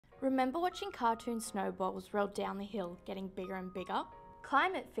Remember watching cartoon snowballs roll down the hill, getting bigger and bigger?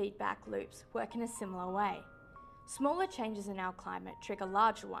 Climate feedback loops work in a similar way. Smaller changes in our climate trigger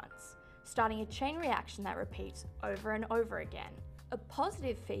larger ones, starting a chain reaction that repeats over and over again. A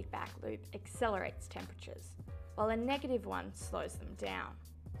positive feedback loop accelerates temperatures, while a negative one slows them down.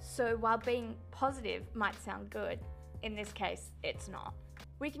 So while being positive might sound good, in this case, it's not.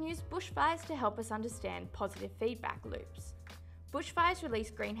 We can use bushfires to help us understand positive feedback loops. Bushfires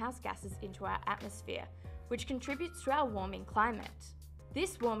release greenhouse gases into our atmosphere, which contributes to our warming climate.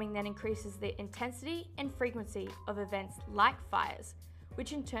 This warming then increases the intensity and frequency of events like fires,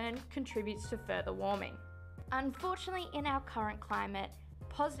 which in turn contributes to further warming. Unfortunately, in our current climate,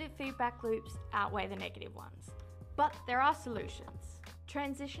 positive feedback loops outweigh the negative ones. But there are solutions.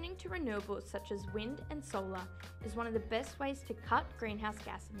 Transitioning to renewables such as wind and solar is one of the best ways to cut greenhouse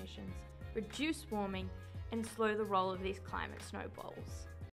gas emissions, reduce warming, and slow the roll of these climate snowballs.